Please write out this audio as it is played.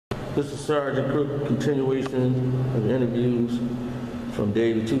This is Sergeant Crook, continuation of interviews from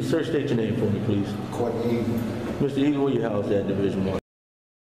David 2. Sir, state your name for me, please. Courtney Eagle. Mr. Eagle, where you housed at Division 1?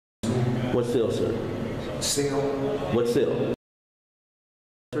 What cell, sir? Cell. What cell?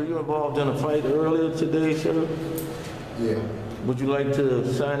 Sir, you involved in a fight earlier today, sir? Yeah. Would you like to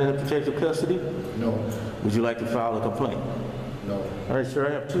sign in protective custody? No. Would you like to file a complaint? No. All right, sir,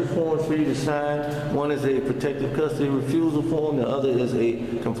 I have two forms for you to sign. One is a protective custody refusal form, the other is a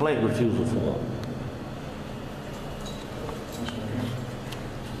complaint refusal form.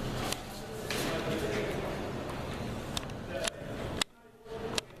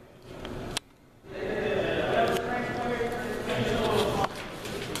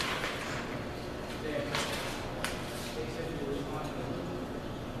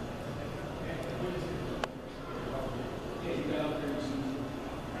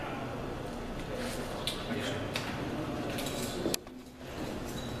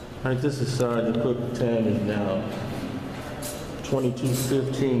 All right, this is Sergeant Cook. Time is now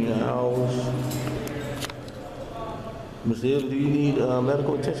 22:15 hours. Mr. Hill, do you need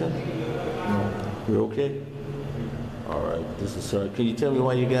medical attention? No. You're okay? All right, this is Sergeant. Can you tell me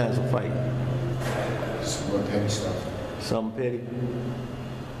why you guys are fighting? Some more petty stuff. Something petty?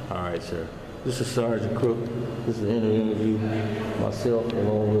 All right, sir. This is Sergeant Crook. This is an interview. Myself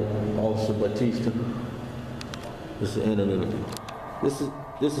along with Officer Batista. This is an interview.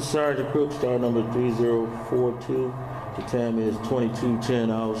 This is Sergeant Crook, star number 3042. The time is 22:10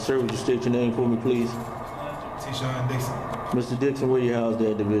 hours. Sir, would you state your name for me, please? Sean Dixon. Mr. Dixon, where you housed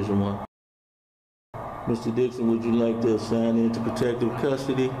at Division 1? Mr. Dixon, would you like to sign into protective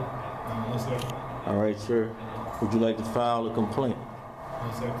custody? No, sir. All right, sir. Would you like to file a complaint?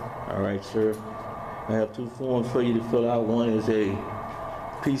 No, sir. All right, sir. I have two forms for you to fill out. One is a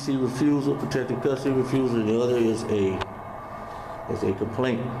PC refusal, protective custody refusal. The other is a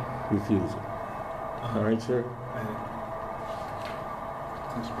complaint refusal. All right, sir?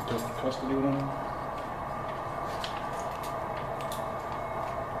 This protective custody one?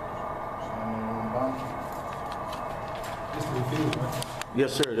 This is refusal, right?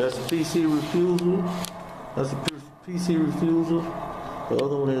 Yes, sir. That's a PC refusal. That's a PC refusal. The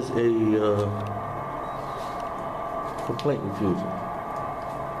other one is a complaint refusal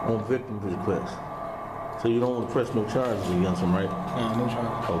on victim's request. So you don't want to press no charges against them, right? No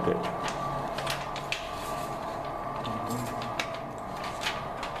charges. Okay.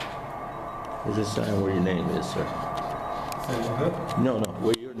 Just sign where your name is, sir. Say what? No,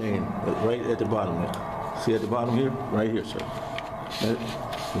 where your name, right at the bottom there. See at the bottom here? Right here, sir. Yeah,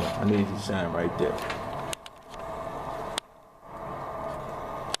 I need you to sign right there.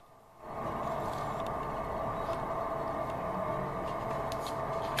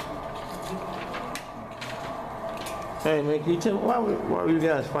 Hey man, can you tell me why were you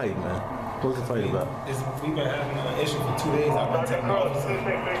guys fighting, man? What's the fight about? We've been having an issue for 2 days. I've been telling the officer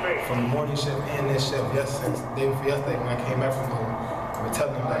from the morning shift and this shift since the day before yesterday when I came back from home. I've been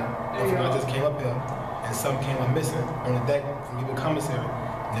telling them like, I just came up here and something came up missing on the deck from the commissary.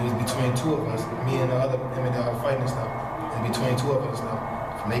 And it was between two of us, me and the other inmate that were fighting and stuff. And between two of us now.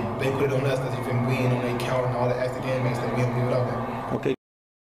 They put it on us that we ain't on their count and all the extra inmates that we don't leave it out there. Okay.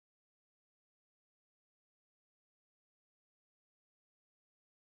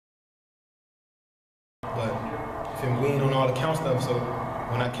 But we ain't on all the count stuff, so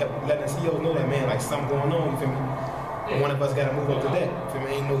when I kept letting the CEOs know that, man, like something going on, you feel me? One of us gotta move up the deck. Feel me?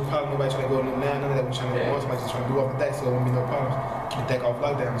 Ain't no problem, nobody trying to go in there, none of that. We trying to go on, somebody just trying to do off the deck so there won't be no problems. Keep the deck off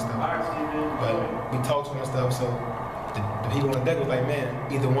lockdown and stuff. But we talked to them and stuff, so the people on the deck was like, man,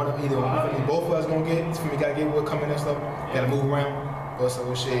 either both of us gonna get, we gotta get what coming and stuff, gotta move around. Or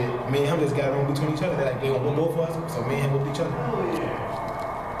so shit, me and him just got on between each other. They're like, they gonna whoop both of us, so me and him whooped each other.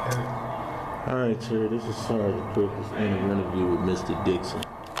 All right, sir, this is Sergeant Crook. This is an interview with Mr. Dixon.